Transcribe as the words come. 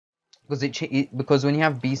Because because when you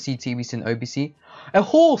have BC, TBC, and OBC, a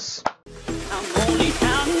horse. I'm only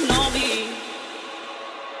counting on me.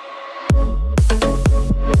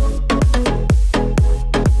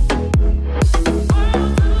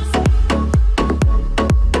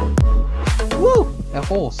 Woo! A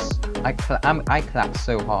horse. I clap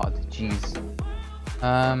so hard. Jeez.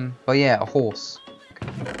 But yeah, a horse.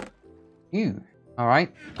 Ew.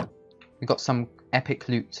 Alright. We got some epic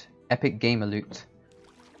loot. Epic gamer loot.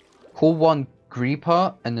 Call one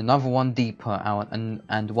Creeper and another one Deeper out,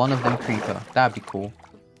 and one of them Creeper. That'd be cool.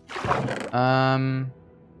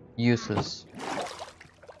 Useless.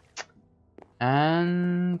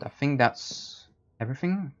 And I think that's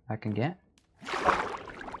everything I can get.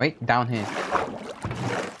 Wait, down here.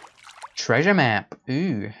 Treasure map.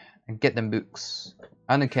 Ooh. And get them books.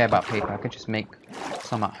 I don't care about paper. I could just make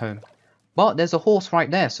some at home. But there's a horse right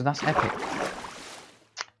there, so that's epic.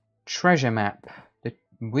 Treasure map.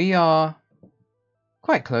 We are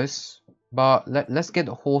quite close, but let's get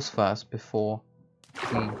the horse first before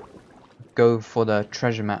we go for the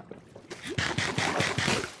treasure map.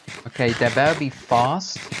 Okay, they better be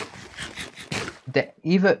fast.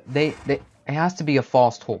 It has to be a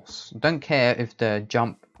fast horse. Don't care if the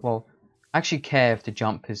jump. Well, actually care if the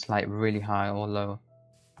jump is like really high or low.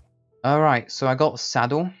 All right, so I got a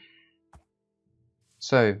saddle.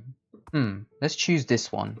 So, let's choose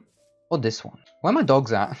this one. Or this one. Where are my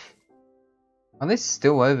dogs at? Are they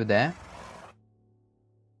still over there?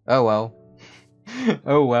 Oh well.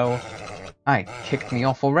 Oh well. I kicked me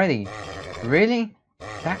off already. Really?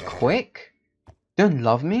 That quick? Don't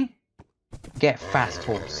love me? Get fast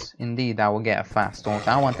horse. Indeed, I will get a fast horse.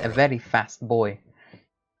 I want a very fast boy.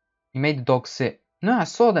 You made the dog sit. No, I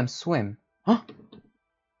saw them swim. Huh?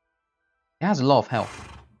 It has a lot of health.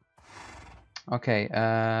 Okay,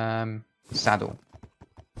 saddle.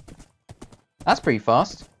 That's pretty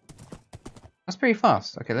fast. That's pretty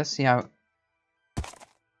fast. Okay, let's see how...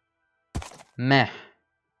 Meh.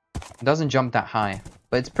 It doesn't jump that high,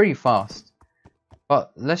 but it's pretty fast.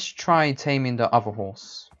 But let's try taming the other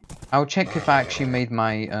horse. I'll check if I actually made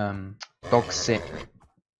my dog sit.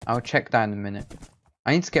 I'll check that in a minute.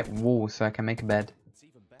 I need to get wool so I can make a bed.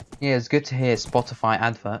 Yeah, it's good to hear Spotify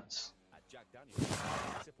adverts.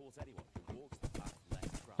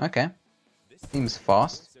 Okay. Seems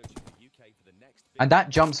fast. And that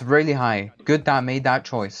jumps really high. Good that I made that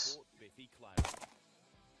choice.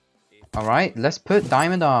 Alright, let's put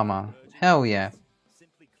diamond armor. Hell yeah.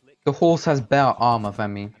 The horse has better armor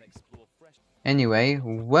than me. Anyway,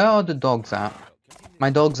 where are the dogs at?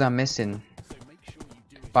 My dogs are missing.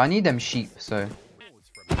 But I need them sheep, so...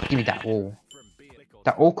 Give me that wool.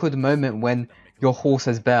 That awkward moment when your horse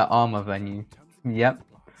has better armor than you. Yep.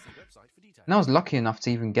 And I was lucky enough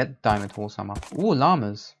to even get diamond horse armor. Ooh,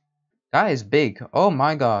 llamas. That is big. Oh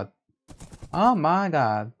my god. Oh my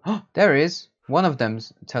god. There is. One of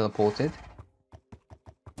them's teleported.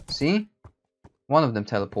 See? One of them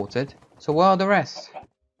teleported. So where are the rest?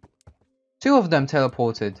 Two of them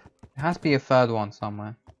teleported. There has to be a third one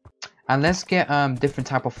somewhere. And let's get different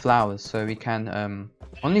type of flowers so we can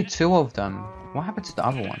only two of them. What happened to the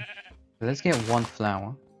other one? So let's get one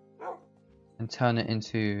flower and turn it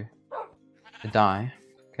into a dye.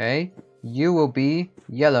 Okay. You will be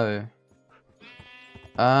yellow.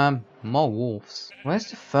 More wolves.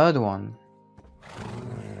 Where's the third one?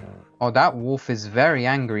 Oh, that wolf is very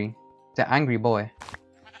angry. It's an angry boy.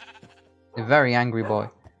 A very angry boy.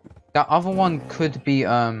 That other one could be,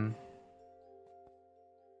 okay.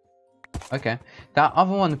 That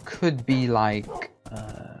other one could be, like,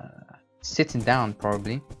 sitting down,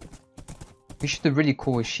 probably. We should really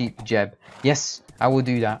call a sheep Jeb. Yes, I will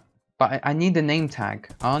do that. But I need a name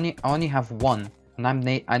tag. I only have one. And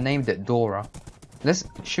I named it Dora.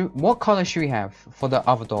 What color should we have for the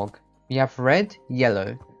other dog? We have red,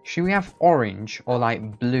 yellow. Should we have orange or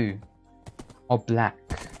like blue? Or black?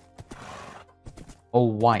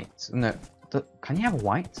 Or white? No. Can you have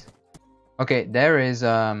white? Okay, there is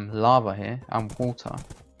lava here and water.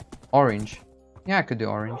 Orange. Yeah, I could do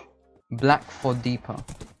orange. Black for deeper.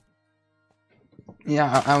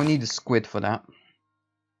 Yeah, I'll need a squid for that.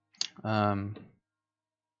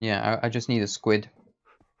 Yeah, I just need a squid.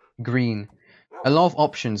 Green. A lot of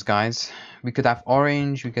options, guys. We could have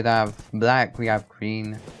orange, we could have black, we have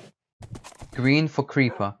green. Green for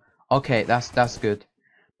creeper. Okay, that's good.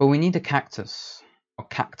 But we need a cactus. Or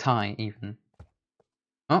cacti, even.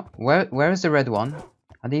 Oh, where is the red one?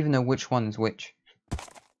 I don't even know which one is which.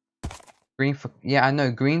 Green for... Yeah, I know,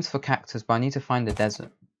 green's for cactus, but I need to find the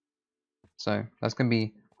desert. So, that's gonna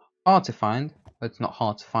be hard to find. But it's not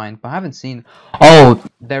hard to find, but I haven't seen... Oh,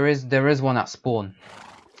 there is one at spawn.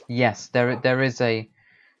 Yes, there is a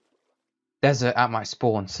desert at my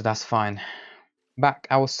spawn, so that's fine. Back,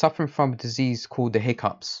 I was suffering from a disease called the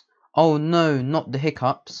hiccups. Oh no, not the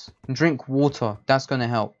hiccups. Drink water, that's gonna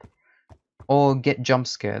help. Or get jump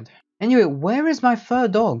scared. Anyway, where is my fur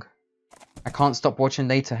dog? I can't stop watching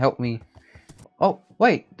later, help me. Oh,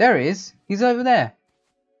 wait, there he is. He's over there.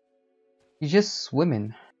 He's just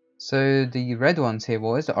swimming. So the red one's here,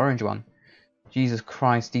 where's the orange one? Jesus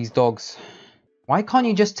Christ, these dogs. Why can't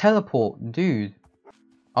you just teleport, dude?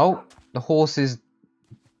 Oh, the horse is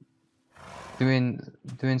doing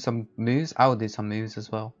some moves. I'll do some moves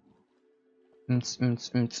as well.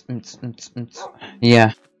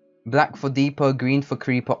 Yeah. Black for deeper, green for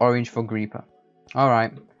creeper, orange for creeper.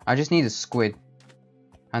 Alright, I just need a squid.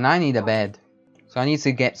 And I need a bed. So I need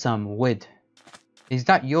to get some wood. Is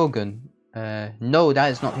that Jorgen? No,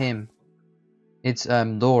 that is not him. It's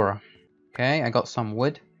Dora. Okay, I got some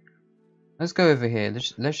wood. Let's go over here.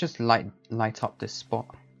 Let's just light up this spot.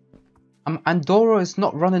 And Dora is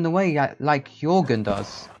not running away like Jorgen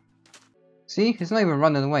does. See, it's not even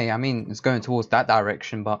running away. I mean, it's going towards that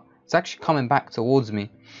direction, but it's actually coming back towards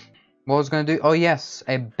me. What I was going to do? Oh yes,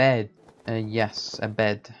 a bed. Yes, a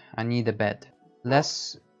bed. I need a bed.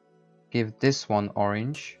 Let's give this one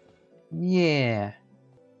orange. Yeah.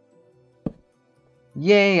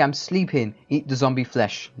 Yay, I'm sleeping. Eat the zombie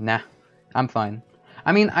flesh. Nah, I'm fine.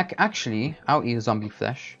 I mean, actually, I'll eat zombie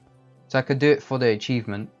flesh. So I could do it for the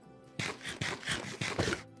achievement.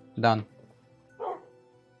 Done.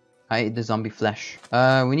 I ate the zombie flesh.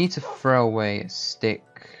 We need to throw away a stick.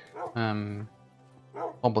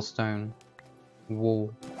 Cobblestone.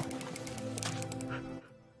 Wool.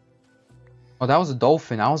 Oh, that was a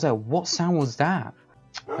dolphin. I was like, what sound was that?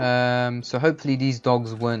 So hopefully these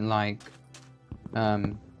dogs weren't like,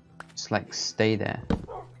 just like stay there.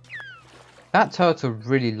 That turtle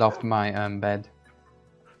really loved my bed.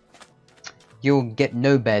 You'll get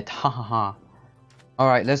no bed, ha ha ha.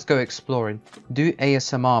 Alright, let's go exploring. Do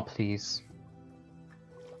ASMR, please.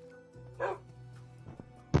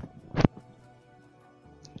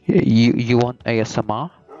 You want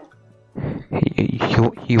ASMR?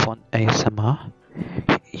 You want ASMR?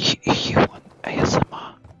 You want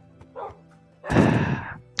ASMR?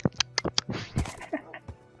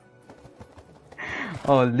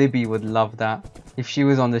 Oh, Libby would love that. If she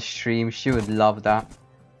was on the stream, she would love that.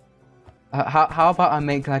 How about I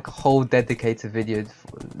make like a whole dedicated video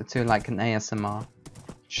to like an ASMR?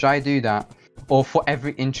 Should I do that? Or for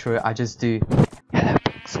every intro I just do hello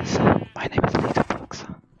boxers, my name is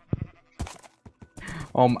LaterBloxxer.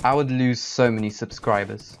 I would lose so many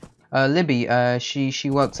subscribers. Libby, she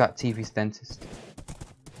works at TV's dentist.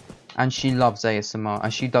 And she loves ASMR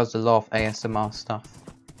and she does a lot of ASMR stuff.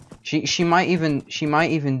 She might even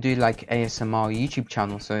do like ASMR YouTube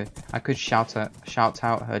channel, so I could shout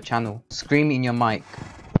out her channel. Scream in your mic.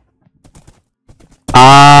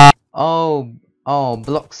 Oh,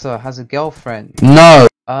 Bloxxer has a girlfriend. No.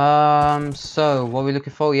 So what are we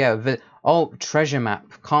looking for? Yeah, treasure map.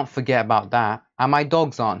 Can't forget about that. And my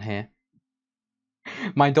dogs aren't here.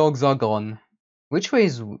 My dogs are gone. Which way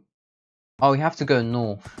is? Oh, we have to go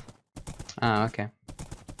north. Ah, okay.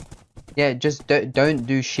 Yeah, just don't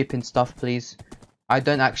do shipping stuff, please. I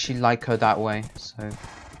don't actually like her that way, so.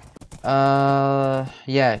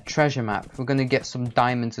 Yeah, treasure map. We're gonna get some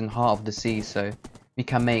diamonds in Heart of the Sea, so we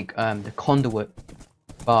can make the conduit.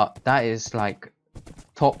 But that is like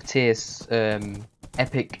top tier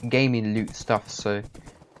epic gaming loot stuff. So,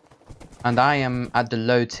 and I am at the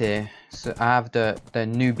low tier, so I have the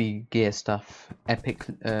newbie gear stuff. Epic,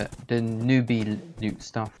 the newbie loot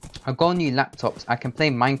stuff. I've got new laptops. I can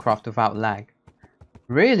play Minecraft without lag.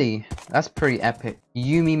 Really? That's pretty epic.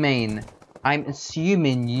 Yumi main. I'm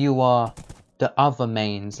assuming you are the other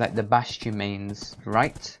mains, like the Bastion mains,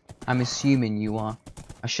 right? I'm assuming you are.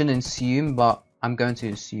 I shouldn't assume, but I'm going to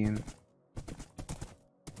assume.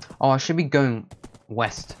 Oh, I should be going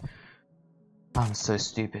west. I'm so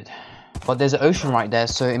stupid. But there's an ocean right there,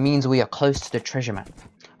 so it means we are close to the treasure map.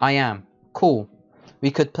 I am. Cool. We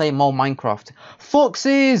could play more Minecraft.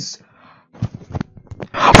 Foxes!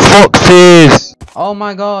 Foxes! Oh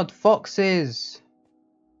my god, foxes!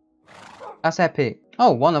 That's epic. Oh,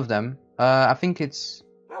 one of them. I think it's...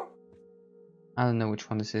 I don't know which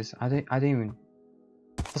one this is. I don't even...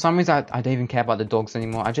 For some reason, I don't even care about the dogs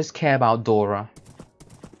anymore. I just care about Dora.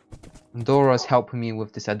 Dora's helping me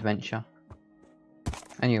with this adventure.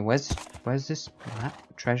 Anyway, where's this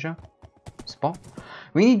map? Treasure? Spot?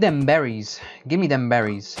 We need them berries. Give me them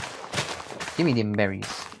berries. Give me them berries.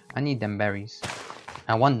 I need them berries.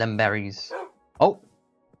 I want them berries. Oh!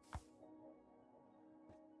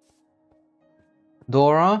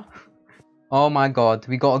 Dora? Oh my god,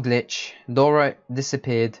 we got a glitch. Dora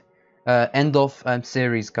disappeared. End of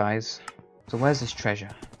series, guys. So where's this treasure?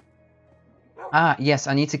 Ah, yes,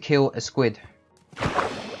 I need to kill a squid.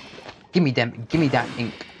 Give me them. Give me that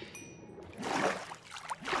ink.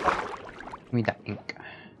 Give me that ink.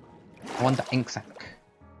 I want the ink sac.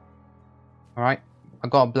 Alright, I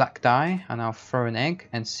got a black dye, and I'll throw an egg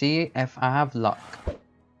and see if I have luck.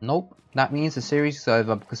 Nope, that means the series is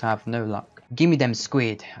over because I have no luck. Give me them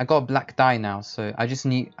squid. I got a black dye now, so I just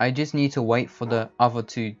need to wait for the other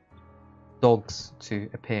two dogs to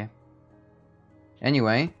appear.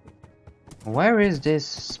 Anyway, where is this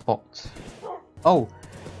spot? Oh,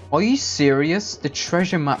 are you serious? The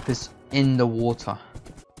treasure map is in the water.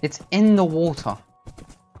 It's in the water.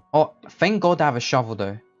 Oh, thank God I have a shovel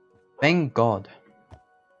though. Thank God.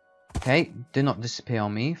 Okay, do not disappear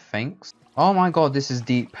on me, thanks. Oh my God, this is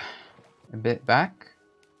deep. A bit back.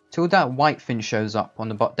 Till that white thing shows up on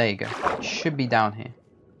the bot. There you go. It should be down here.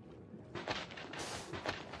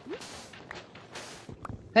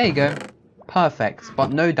 There you go. Perfect,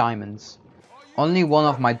 but no diamonds. Only one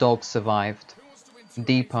of my dogs survived.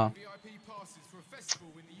 Deeper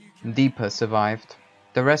survived.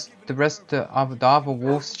 The other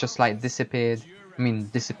wolves just like disappeared. I mean,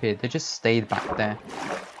 disappeared. They just stayed back there.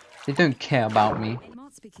 They don't care about me.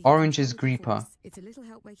 Orange is Creeper.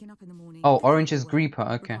 Oh, Orange is Creeper.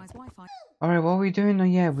 Okay. Alright, what are we doing? Oh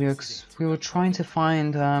yeah, we were trying to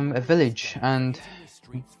find a village, and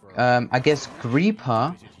I guess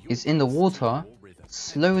Creeper is in the water,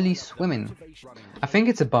 slowly swimming. I think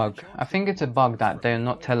it's a bug. I think it's a bug that they're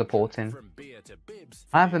not teleporting.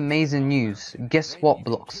 I have amazing news. Guess what,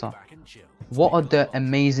 Bloxxer? What is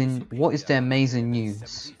the amazing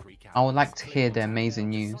news? I would like to hear the amazing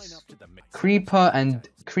news. Creeper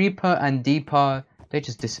and Deeper, they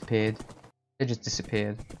just disappeared. They just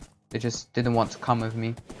disappeared. They just didn't want to come with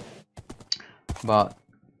me. But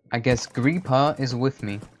I guess Creeper is with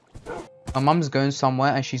me. My mum's going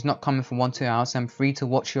somewhere and she's not coming for 1-2 hours. I'm free to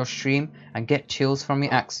watch your stream and get chills from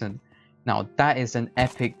your accent. Now that is an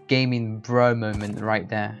epic gaming bro moment right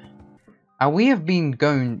there. And we have been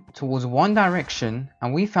going towards one direction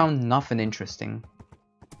and we found nothing interesting.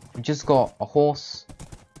 We just got a horse,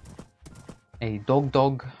 a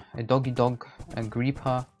dog, a doggy dog, a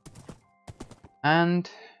Creeper, and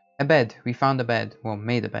a bed. We found a bed. Well,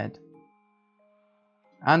 made a bed.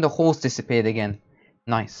 And the horse disappeared again.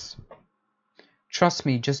 Nice. Trust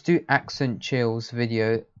me, just do accent chills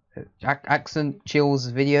videos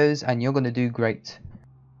and you're gonna do great.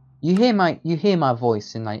 You hear my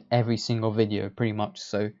voice in like every single video pretty much,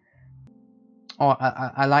 so oh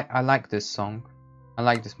I like this song. I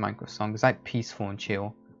like this Minecraft song. It's like peaceful and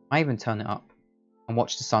chill. I even turn it up and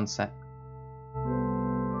watch the sunset.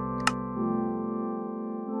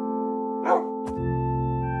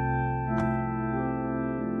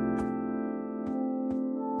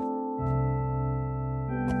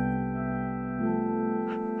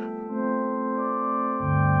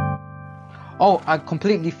 Oh, I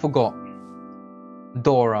completely forgot.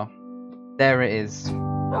 Dora. There it is.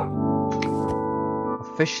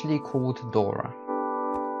 Officially called Dora.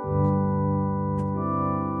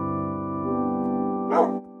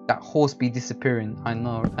 That horse be disappearing. I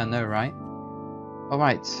know, right?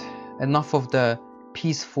 Alright, enough of the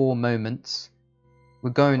peaceful moments.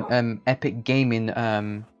 We're going epic gaming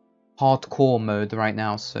hardcore mode right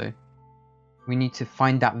now, so we need to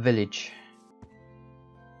find that village.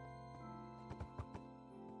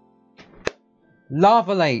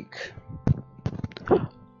 Lava lake.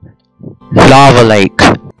 Lava lake.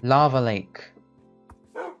 Lava lake.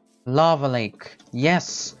 Lava lake.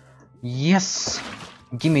 Yes. Yes.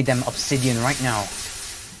 Give me them obsidian right now.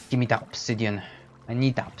 Give me that obsidian. I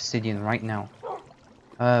need that obsidian right now.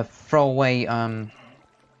 Throw away,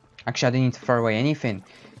 actually I don't need to throw away anything.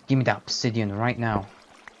 Give me that obsidian right now.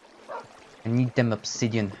 I need them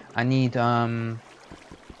obsidian. I need,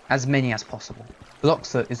 as many as possible.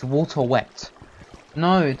 Bloxxer, is water wet?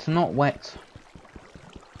 No, it's not wet.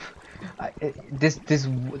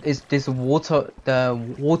 This water,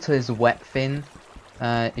 the water is wet thing.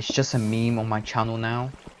 It's just a meme on my channel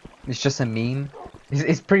now. It's just a meme.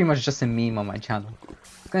 It's pretty much just a meme on my channel.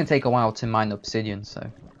 It's gonna take a while to mine obsidian, so.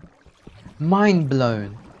 Mind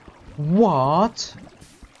blown. What?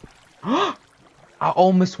 I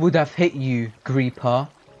almost would have hit you, Creeper.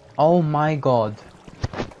 Oh my god.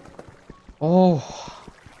 Oh.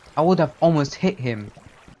 I would have almost hit him.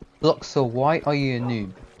 Bloxxer, why are you a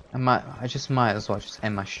noob? I just might as well just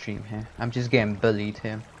end my stream here. I'm just getting bullied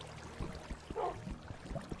here.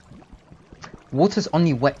 Water's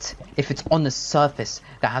only wet if it's on the surface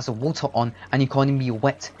that has a water on, and you can only be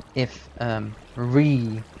wet if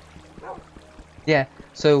Yeah,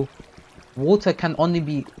 so Water can only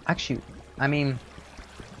be, actually, I mean,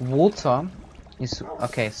 water is,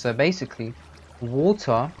 okay, so basically,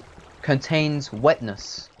 water contains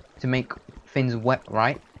wetness to make things wet,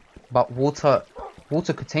 right? But water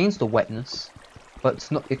contains the wetness, but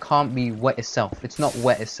it's not, it can't be wet itself. It's not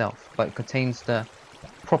wet itself, but it contains the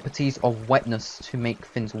properties of wetness to make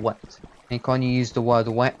things wet. And you can only use the word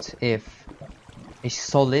wet if it's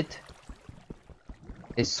solid,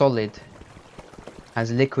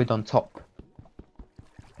 has liquid on top.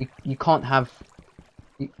 You can't have,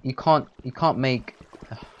 you can't make,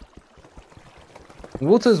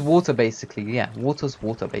 water's water basically, yeah, water's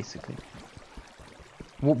water basically.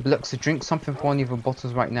 LaterBloxxer, drink something from one of your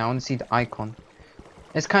bottles right now. I want to see the icon.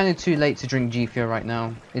 It's kind of too late to drink G Fuel right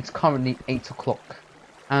now. It's currently 8 o'clock.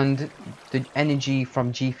 And the energy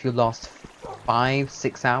from G Fuel lasts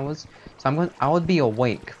 5-6 hours. So I would be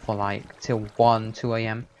awake for like till 1-2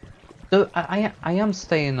 AM. So I am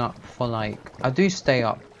staying up for like, I do stay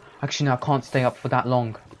up. Actually no, I can't stay up for that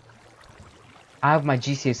long. I have my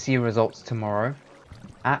GCSE results tomorrow.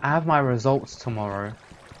 I have my results tomorrow.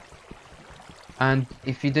 And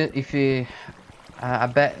I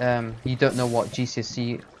bet you don't know what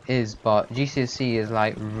GCSE is, but GCSE is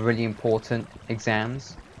like really important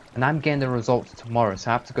exams, and I'm getting the results tomorrow, so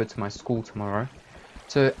I have to go to my school tomorrow.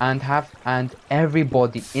 So and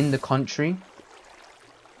everybody in the country,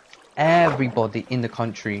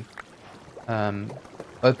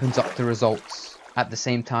 opens up the results at the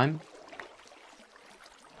same time.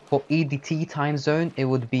 For EDT time zone, it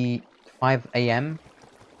would be 5 AM,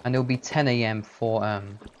 and it will be 10 AM for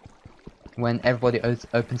when everybody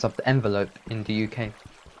opens up the envelope in the UK.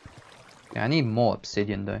 Yeah, I need more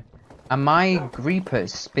obsidian though. And my Reaper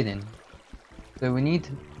is spinning. So we need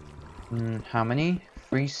how many?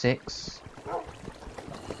 3, 6,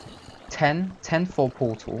 10 for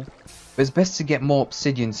portal. But it's best to get more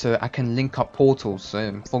obsidian so I can link up portals.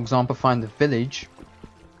 So for example, find a village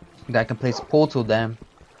that I can place a portal there,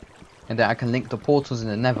 and that I can link the portals in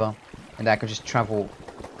the nether, and that I can just travel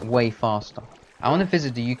way faster. I want to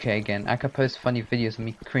visit the UK again. I could post funny videos of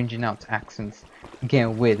me cringing out to accents,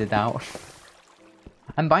 getting weirded out.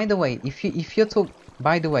 And by the way, if you're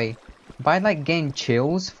by the way, by like getting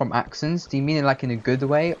chills from accents, do you mean it like in a good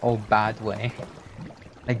way or bad way?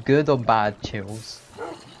 Like good or bad chills?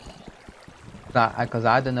 That, because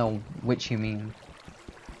I don't know which you mean.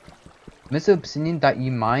 Mr. Obsidian that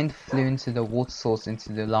you mined flew into the water source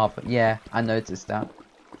into the lava. Yeah, I noticed that.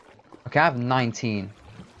 Okay, I have 19.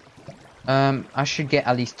 I should get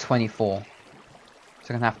at least 24. So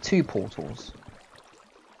I can have 2 portals.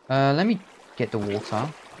 Let me get the water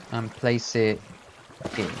and place it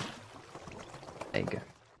in. There you go.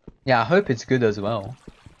 Yeah, I hope it's good as well.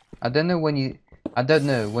 I don't know when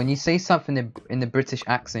you say something in the British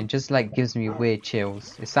accent, it just like gives me weird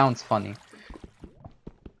chills. It sounds funny.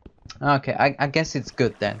 Okay, I guess it's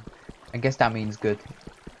good then. I guess that means good.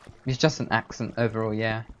 It's just an accent overall,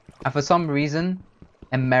 yeah. And for some reason,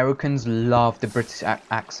 Americans love the British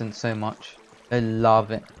accent so much. They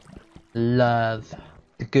love it. Love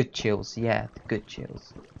the good chills, yeah, the good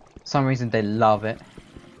chills. For some reason they love it.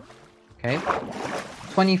 Okay.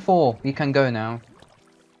 24, we can go now.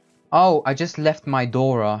 Oh, I just left my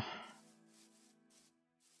Dora.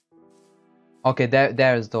 Okay,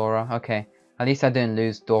 there is Dora. Okay, at least I didn't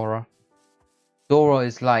lose Dora. Dora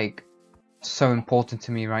is like so important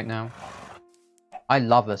to me right now. I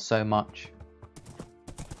love her so much.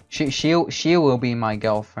 She will be my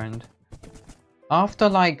girlfriend.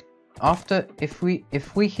 If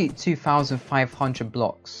we hit 2,500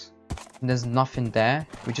 blocks and there's nothing there,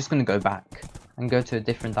 we're just gonna go back and go to a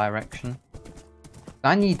different direction.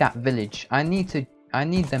 I need that village. I need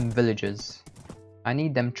them villagers. I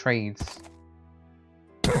need them trades.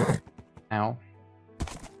 Ow.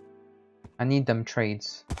 I need them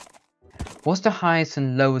trades. What's the highest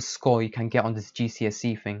and lowest score you can get on this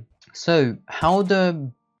GCSE thing? So how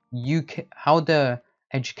the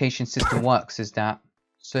education system works is that,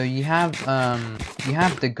 so you have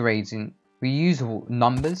the grades in, we use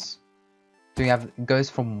numbers. So it goes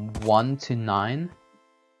from 1 to 9.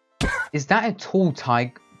 Is that a tall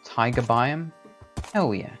tiger biome?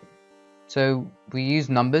 Hell yeah. So we use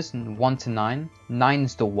numbers 1 to 9. 9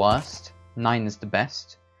 is the worst. 9 is the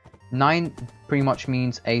best. 9 pretty much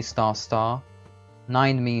means A star star.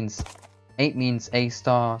 9 means 8 means A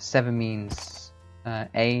star. 7 means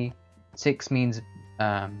A. 6 means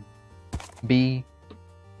B.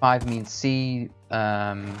 5 means C.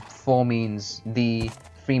 4 means D.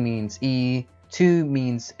 3 means E. 2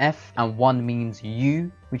 means F, and 1 means U,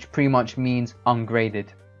 which pretty much means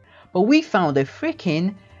ungraded. But we found a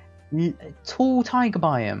freaking tall tiger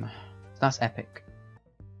biome. That's epic.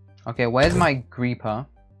 Okay, where's my creeper?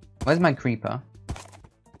 Where's my creeper?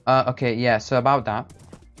 Okay, yeah, so about that.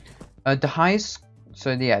 The highest,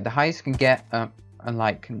 so yeah, the highest you can get,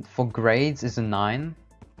 like, for grades is a 9.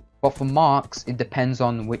 But for marks, it depends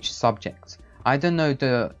on which subject. I don't know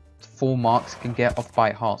the full marks you can get off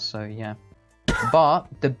by heart, so yeah. But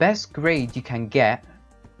the best grade you can get,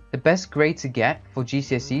 the best grade to get for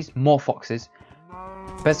GCSEs, more foxes.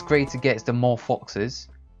 Best grade to get is the more foxes.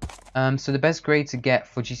 So the best grade to get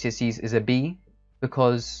for GCSEs is a B,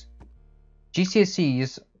 because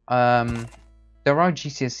GCSEs, there are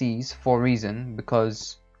GCSEs for a reason,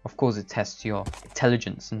 because of course it tests your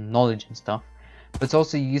intelligence and knowledge and stuff. But it's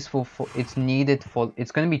also useful for, it's needed for,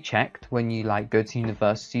 it's going to be checked when you like go to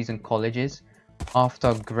universities and colleges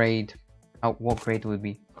after grade, what grade would it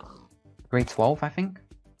be? Grade 12, I think?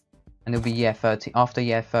 And it'll be year 13, after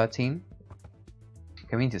year 13.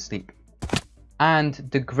 Okay, we need to sleep. And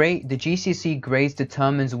the GCSE grades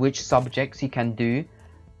determines which subjects you can do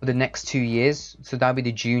for the next 2 years. So that'll be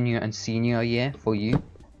the junior and senior year for you.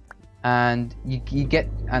 And you get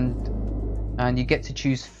to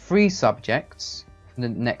choose 3 subjects for the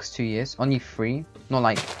next 2 years. Only 3, not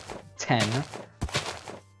like 10.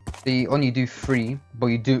 So you only do 3, but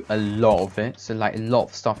you do a lot of it. So like a lot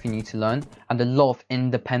of stuff you need to learn, and a lot of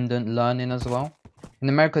independent learning as well. In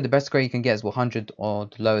America, the best grade you can get is 100, or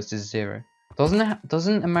the lowest is 0.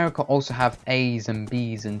 Doesn't America also have A's and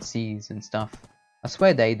B's and C's and stuff? I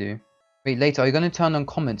swear they do. Wait, later, are you going to turn on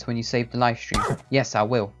comments when you save the live stream? Yes, I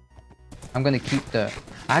will. I'm going to keep the...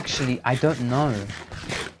 Actually, I don't know.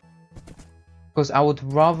 Because I would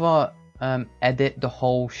rather edit the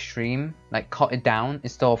whole stream, like cut it down,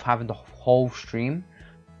 instead of having the whole stream.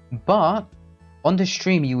 But on the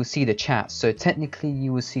stream, you will see the chat, so technically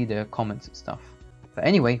you will see the comments and stuff. But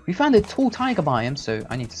anyway, we found a tall tiger biome, so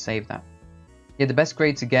I need to save that. Yeah, the best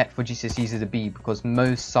grade to get for GCSEs is a B, because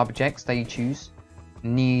most subjects that you choose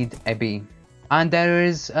need a B. And there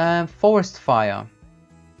is forest fire.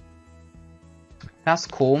 That's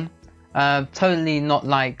cool. Totally not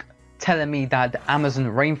like telling me that the Amazon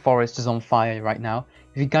rainforest is on fire right now.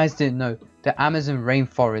 If you guys didn't know, the Amazon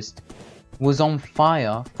rainforest was on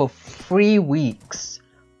fire for 3 weeks.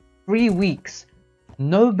 3 weeks.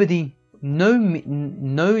 Nobody, no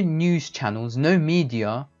news channels, no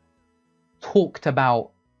media talked about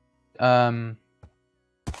the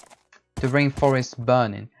rainforest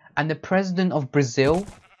burning. And the president of Brazil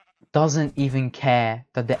doesn't even care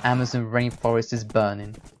that the Amazon rainforest is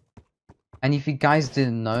burning. And if you guys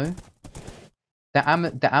didn't know, the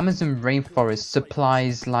Amazon rainforest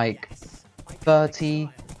supplies like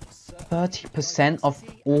 30% of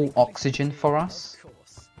all oxygen for us.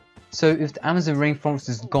 So if the Amazon rainforest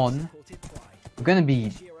is gone, we're gonna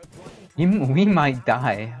be, we might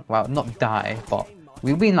die. Well, not die, but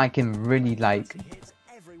we'll be like in really like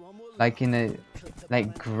in a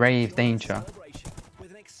grave danger.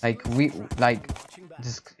 Like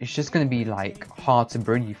it's just gonna be like hard to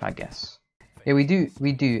breathe, I guess. Yeah, we do.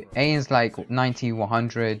 A is like 90,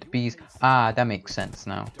 100. B's, that makes sense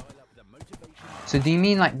now. So do you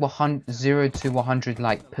mean like 0 to 100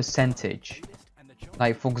 like percentage?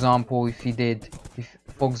 Like for example, if the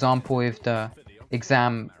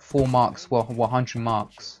exam 4 marks were 100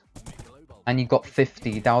 marks, and you got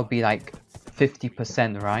 50, that would be like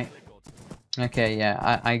 50%, right? Okay,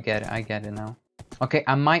 yeah, I get it now. Okay,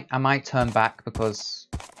 I might turn back because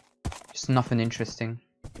just nothing interesting.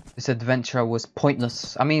 This adventure was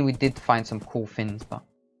pointless. I mean, we did find some cool things, but...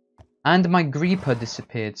 And my creeper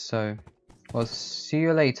disappeared, so... Well, see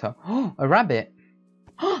you later. Oh, a rabbit!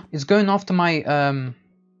 It's going after my,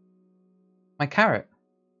 my carrot.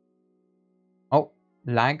 Oh,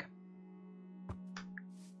 lag.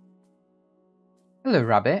 Hello,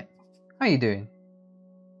 rabbit. How you doing?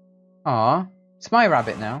 Ah, it's my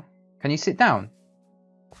rabbit now. Can you sit down?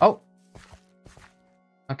 Oh.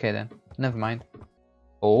 Okay then, never mind.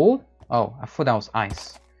 Oh, I thought that was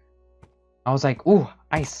ice. I was like, ooh,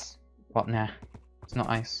 ice. But nah, it's not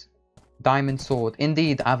ice. Diamond sword.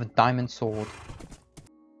 Indeed, I have a diamond sword.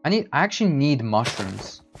 I actually need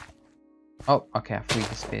mushrooms. Oh, okay, I thought you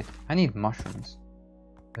disappeared. I need mushrooms.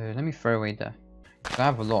 Let me throw away there. I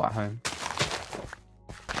have a lot at home.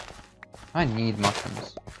 I need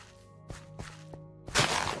mushrooms.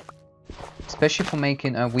 Especially for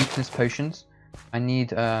making weakness potions. I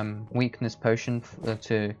need weakness potion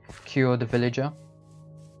to cure the villager.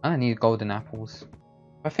 And I need golden apples.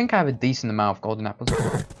 I think I have a decent amount of golden apples.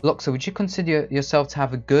 LaterBloxxer, would you consider yourself to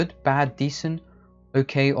have a good, bad, decent,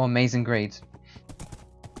 okay, or amazing grades?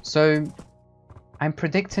 So, I'm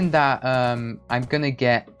predicting that I'm gonna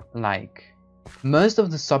get, like, most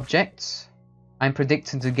of the subjects, I'm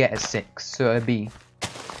predicting to get a 6, so a B.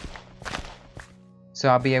 So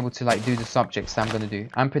I'll be able to like do the subjects that I'm gonna do.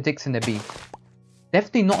 I'm predicting a B.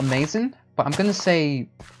 Definitely not amazing, but I'm gonna say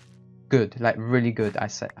good, like really good.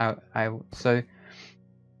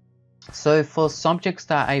 So for subjects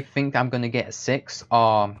that I think I'm gonna get a 6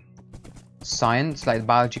 are science, like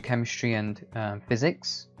biology, chemistry, and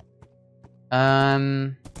physics.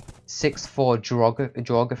 6 for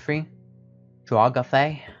geography. What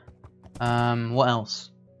else?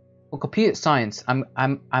 For computer science,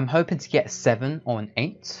 I'm hoping to get a 7 or an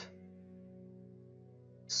 8.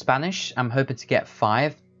 Spanish, I'm hoping to get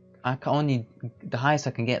 5. The highest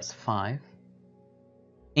I can get is 5.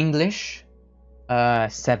 English,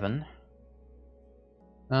 7.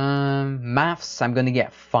 Maths, I'm gonna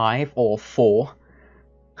get 5 or 4.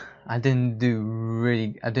 I didn't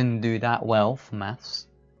do that well for maths.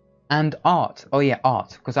 And art, oh yeah,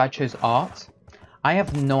 art, because I chose art. I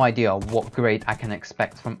have no idea what grade I can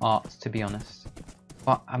expect from art, to be honest.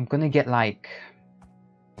 But I'm gonna get like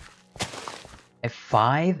a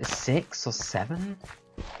 5, a 6, or 7.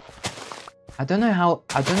 I don't know how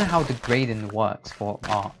the grading works for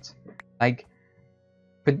art. Like,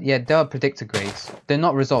 but yeah, there are predictor grades. They're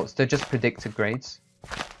not results. They're just predictor grades.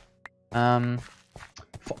 For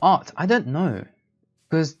art, I don't know,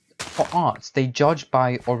 because for art they judge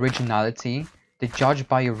by originality. They judge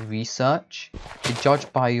by your research. They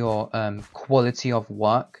judge by your quality of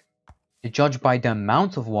work. They judge by the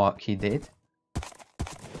amount of work you did,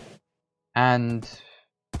 and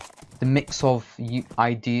the mix of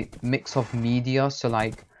media. So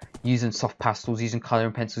like using soft pastels, using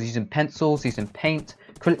coloring pencils, using paint,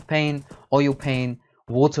 acrylic paint, oil paint,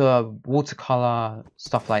 watercolor,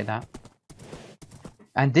 stuff like that.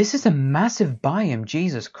 And this is a massive biome,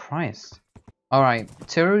 Jesus Christ. Alright,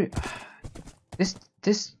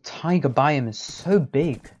 this tiger biome is so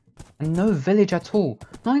big. And no village at all.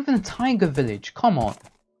 Not even a tiger village, come on.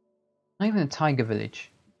 Not even a tiger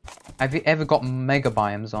village. Have you ever got mega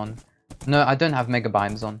biomes on? No, I don't have mega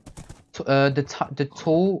biomes on. The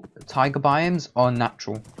tall tiger biomes are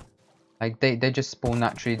natural. Like they just spawn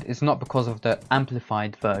naturally. It's not because of the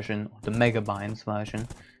amplified version or the mega biomes version.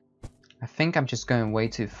 I think I'm just going way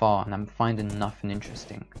too far and I'm finding nothing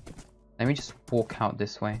interesting. Let me just walk out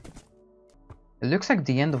this way. It looks like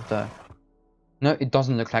the end of the... No, it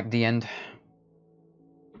doesn't look like the end.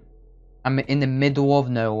 I'm in the middle of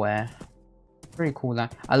nowhere. Pretty cool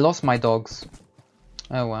that. I lost my dogs.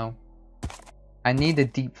 Oh well. I need a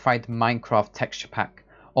deep fried Minecraft texture pack.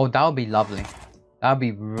 Oh, that would be lovely. That would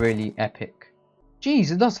be really epic.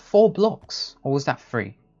 Jeez, it does 4 blocks. Or was that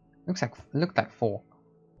 3? Looked like 4.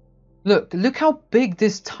 Look how big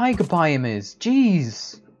this tiger biome is.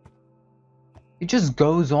 Jeez. It just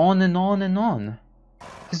goes on and on and on.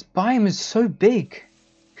 This biome is so big.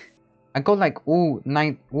 I got like all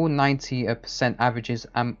 90% averages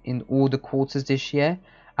in all the quarters this year.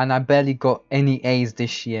 And I barely got any A's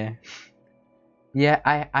this year. Yeah,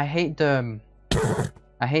 I hate the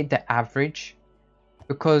average.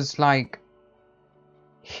 Because like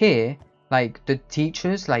here, like the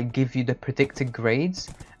teachers like give you the predicted grades,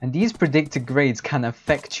 and these predicted grades can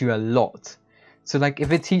affect you a lot. So like if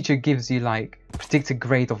a teacher gives you like predicted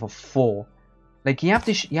grade of a 4, like you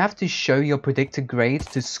have to show your predicted grade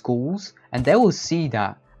to schools, and they will see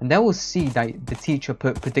that, and they will see that the teacher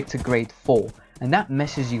put predicted grade 4, and that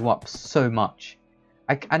messes you up so much.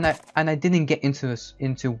 I didn't get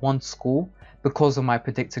into one school because of my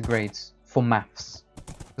predicted grades for maths.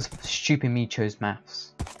 Because stupid me chose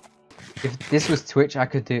maths. If this was Twitch, I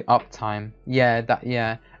could do uptime.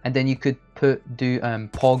 Yeah. And then you could do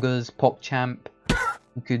Poggers, PogChamp.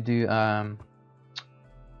 You could do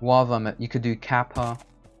you could do Kappa.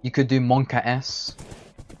 You could do Monka S.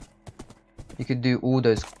 You could do all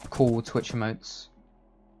those cool Twitch emotes.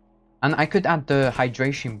 And I could add the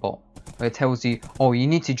hydration bot, where it tells you, oh, you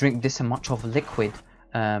need to drink this much of liquid.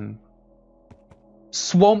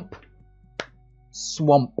 Swamp,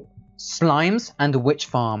 slimes, and a witch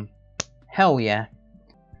farm. Hell yeah.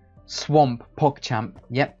 Swamp, PogChamp.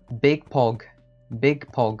 Yep, big pog.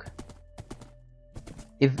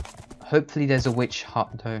 Hopefully there's a witch hut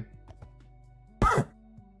though.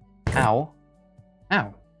 Ow.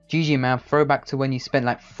 GG man, throwback to when you spent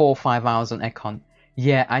like 4 or 5 hours on Egg Hunt.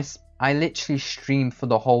 Yeah, I literally streamed for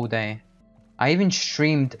the whole day. I even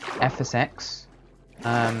streamed FSX,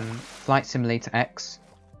 Flight Simulator X,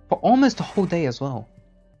 for almost the whole day as well.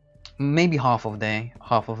 Maybe half of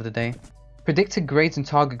the day. Predicted grades and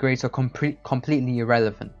target grades are completely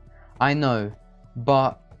irrelevant. I know,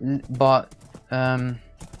 but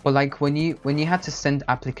like when you had to send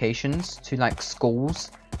applications to like schools,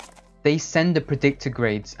 they send the predicted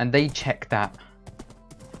grades and they check that,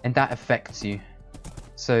 and that affects you.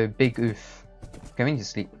 So big oof. Okay, we need to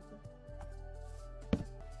sleep.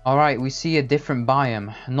 Alright, we see a different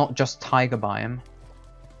biome, not just tiger biome.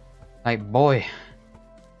 Like, boy,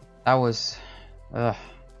 that was...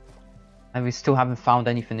 And we still haven't found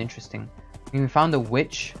anything interesting. I mean, we found a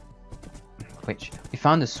witch. We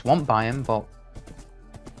found a swamp biome, but...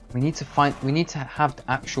 We need to have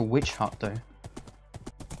the actual witch hut, though.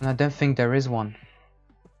 And I don't think there is one.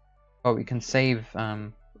 But we can save,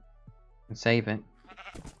 it.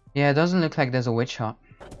 Yeah, it doesn't look like there's a witch hut.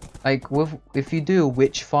 Like, if you do a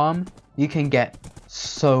witch farm, you can get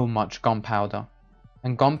so much gunpowder.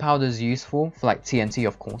 And gunpowder is useful for, like, TNT,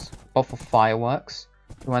 of course. But for fireworks,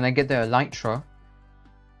 when I get the elytra,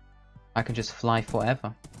 I can just fly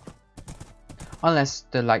forever. Unless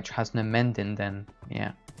the elytra has no mending, then,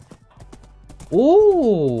 yeah.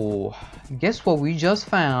 Oh, guess what we just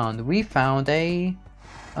found? We found a...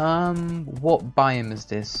 what biome is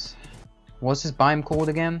this? What's this biome called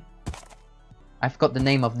again? I forgot the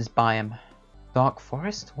name of this biome. Dark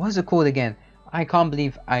forest? What is it called again? I can't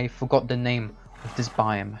believe I forgot the name of this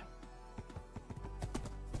biome.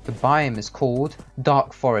 The biome is called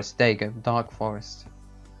Dark Forest. There you go, Dark Forest.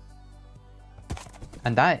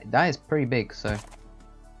 And that is pretty big, so...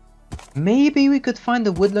 Maybe we could find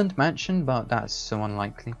a woodland mansion, but that's so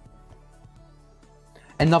unlikely.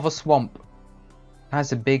 Another swamp.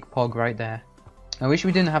 That's a big pog right there. I wish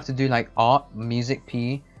we didn't have to do like art, music,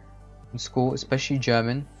 PE in school, especially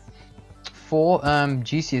German. For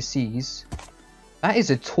GCSEs, that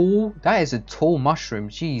is a tall mushroom.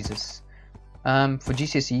 Jesus. For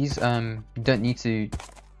GCSEs, you don't need to.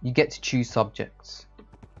 You get to choose subjects.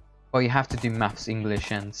 Well, you have to do maths,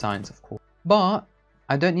 English, and science, of course. But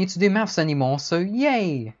I don't need to do maths anymore, so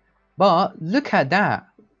yay! But look at that.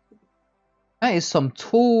 That is some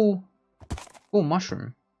tall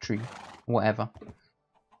mushroom tree, whatever.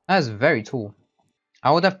 That is very tall.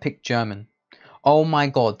 I would have picked German. Oh my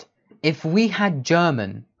god. If we had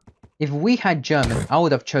German, I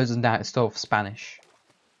would have chosen that instead of Spanish.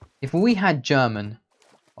 If we had German,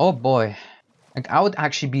 oh boy. Like, I would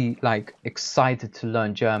actually be, like, excited to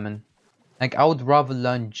learn German. Like, I would rather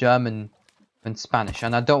learn German than Spanish.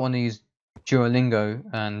 And I don't want to use Duolingo,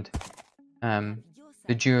 and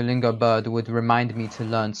the Duolingo bird would remind me to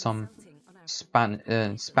learn some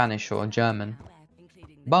Spanish or German.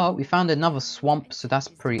 But we found another swamp, so that's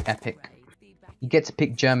pretty epic. You get to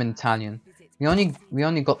pick German, Italian. We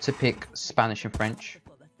only got to pick Spanish and French,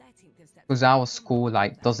 because our school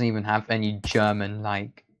like doesn't even have any German.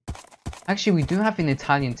 Like, actually, we do have an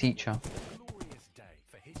Italian teacher.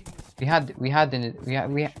 We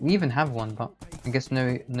even have one, but I guess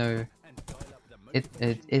no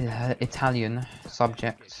Italian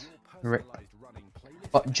subject.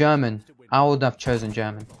 But German, I would have chosen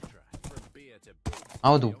German. I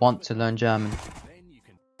would want to learn German.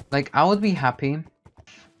 Like, I would be happy.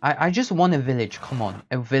 I just want a village. Come on,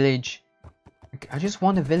 a village. Like, I just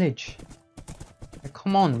want a village. Like,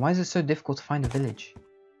 come on, why is it so difficult to find a village?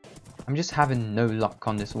 I'm just having no luck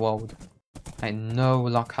on this world. Like, no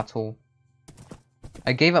luck at all.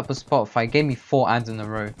 I gave up on Spotify. It gave me 4 ads in a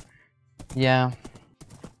row. Yeah,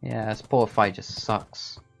 Spotify just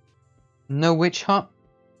sucks. No witch hut?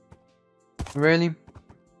 Really?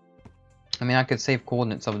 I mean, I could save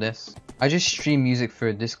coordinates of this. I just stream music through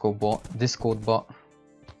a Discord bot.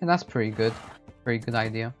 And that's pretty good. Very good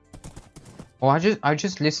idea. Or I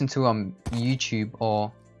just listen to YouTube,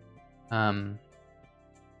 or I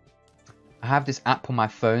have this app on my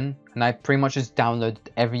phone, and I pretty much just downloaded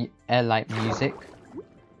every music.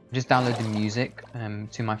 Just downloaded music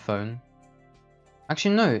to my phone.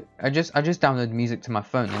 Actually no, I just downloaded music to my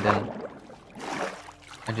phone, and then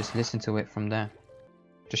I just listened to it from there.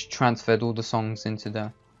 Just transferred all the songs into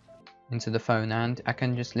the phone, and I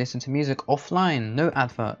can just listen to music offline, no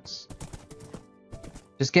adverts.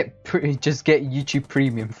 Just get YouTube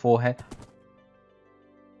Premium for it.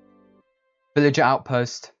 Villager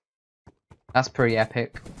Outpost. That's pretty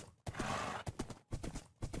epic.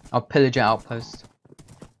 Our Pillager Outpost.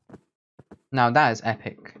 Now that is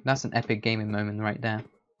epic. That's an epic gaming moment right there.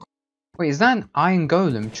 Wait, is that an iron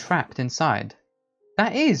golem trapped inside?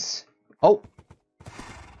 That is. Oh.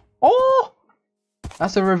 Oh!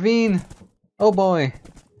 That's a ravine. Oh boy.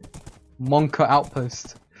 Monka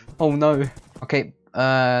Outpost. Oh no. Okay,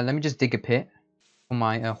 let me just dig a pit for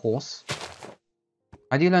my horse.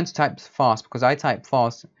 I do learn to type fast, because I type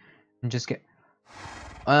fast and just get...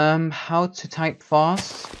 how to type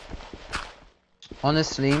fast?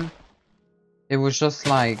 Honestly, it was just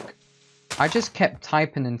like... I just kept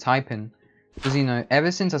typing and typing. Because, you know,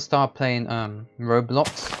 ever since I started playing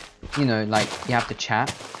Roblox, you know, like, you have to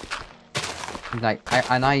chat. Like,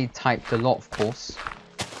 I typed a lot, of course.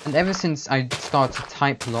 And ever since I started to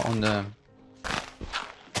type a lot on the...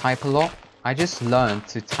 I just learned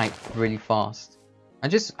to type really fast. I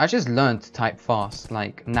just learned to type fast,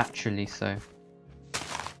 like, naturally, so...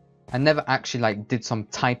 I never actually, like, did some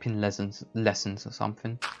typing lessons or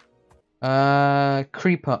something.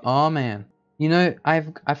 Creeper, oh man. You know, I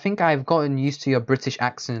think I've gotten used to your British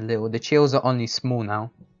accent a little. The chills are only small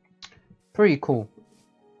now. Pretty cool.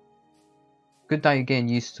 Good that you're getting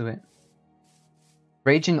used to it.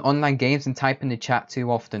 Raging online games and typing the chat too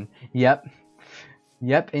often. Yep.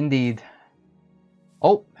 Yep, indeed.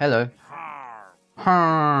 Oh, hello.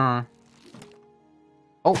 Oh.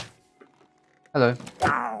 Hello.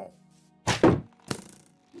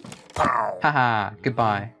 Haha,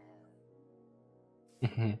 goodbye.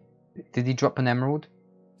 Did he drop an emerald?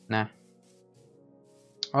 Nah.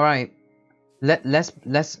 All right. Let's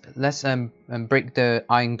break the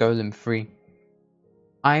iron golem free.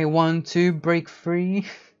 I want to break free.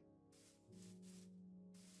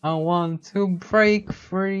 I want to break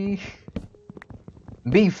free.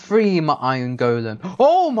 Be free, my iron golem.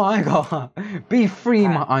 Oh my god. Be free,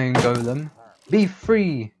 my iron golem. Be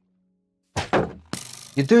free.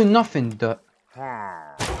 You're doing nothing, dude.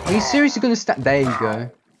 Are you seriously gonna stab? There you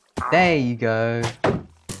go. There you go.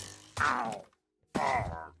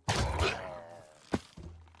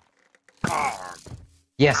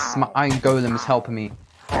 Yes, my iron golem is helping me.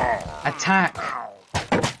 Attack!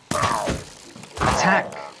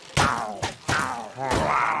 Attack!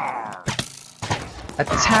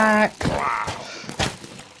 Attack!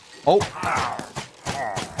 Oh!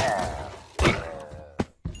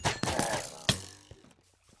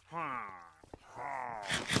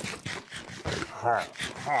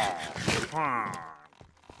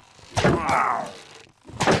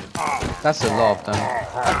 That's a lot of them.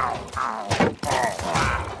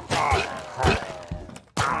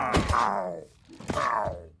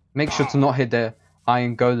 Make sure to not hit the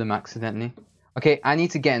iron golem accidentally. Okay, I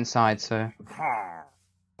need to get inside, so...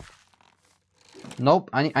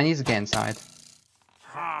 Nope, I need to get inside.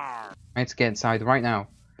 I need to get inside right now.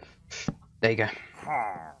 There you go.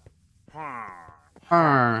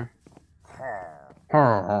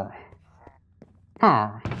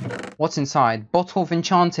 What's inside? Bottle of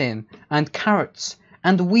enchanting and carrots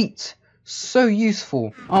and wheat. So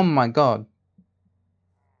useful. Oh my god.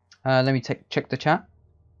 Let me check the chat.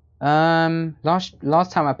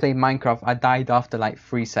 Last time I played Minecraft, I died after like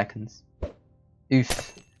 3 seconds.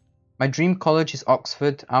 Oof. My dream college is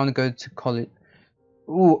Oxford. I want to go to college.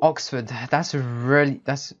 Ooh, Oxford.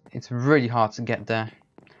 It's really hard to get there.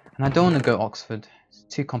 And I don't want to go Oxford. It's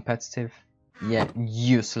too competitive. Yeah,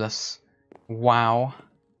 useless. Wow.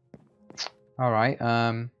 Alright,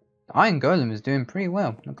 Iron Golem is doing pretty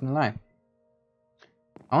well, not gonna lie.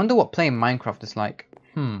 I wonder what playing Minecraft is like.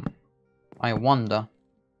 I wonder.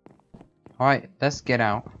 Alright, let's get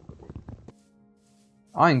out.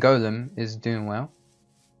 Iron Golem is doing well.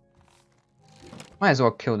 Might as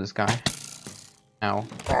well kill this guy. Ow.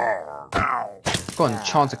 Got an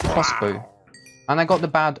enchanted crossbow. And I got the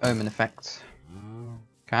bad omen effect.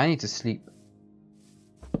 Okay, I need to sleep.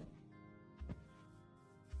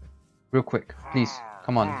 Real quick, please.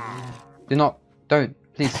 Come on. Don't,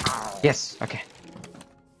 please. Yes, okay.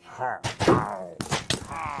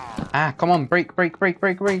 Ah, come on, break, go, go,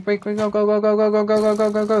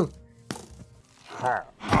 go, go.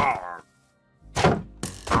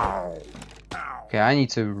 Okay, I need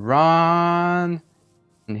to run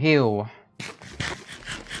and heal.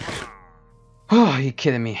 Oh, you're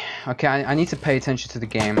kidding me. Okay, I need to pay attention to the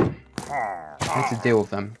game. I need to deal with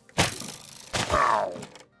them.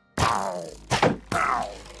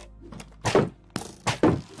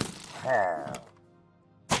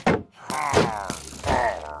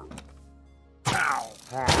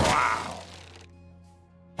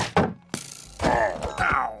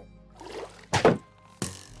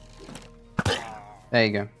 There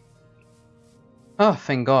you go. Oh,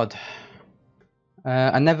 thank God.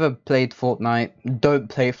 I never played Fortnite. Don't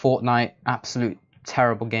play Fortnite. Absolute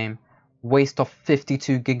terrible game. Waste of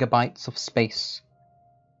 52 gigabytes of space.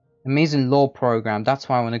 Amazing lore program. That's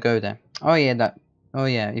why I want to go there. Oh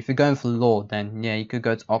yeah, if you're going for lore, then yeah, you could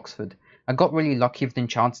go to Oxford. I got really lucky with the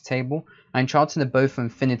enchanted table. I enchanted the bow for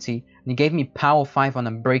infinity, and he gave me power 5 on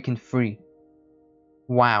Unbreaking 3.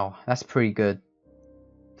 Wow, that's pretty good.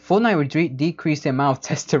 Fortnite will decrease the amount of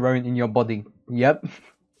testosterone in your body. Yep.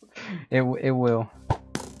 it will.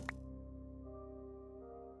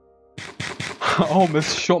 I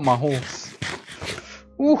almost shot my horse.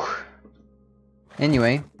 Ooh.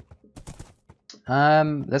 Anyway.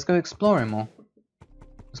 Let's go exploring more.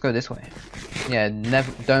 Let's go this way. Yeah,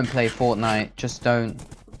 don't play Fortnite. Just don't.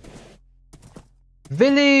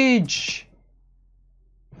 Village!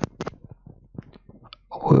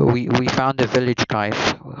 We found a village,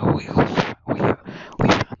 guys. We found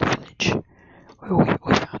a village. We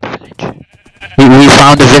found a village. We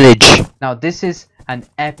found a village. Now this is an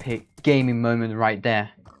epic gaming moment right there.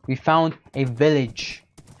 We found a village.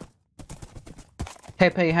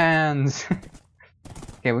 Tepe hands.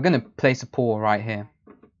 Okay, we're gonna place a pool right here.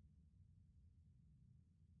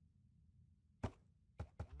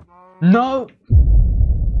 No!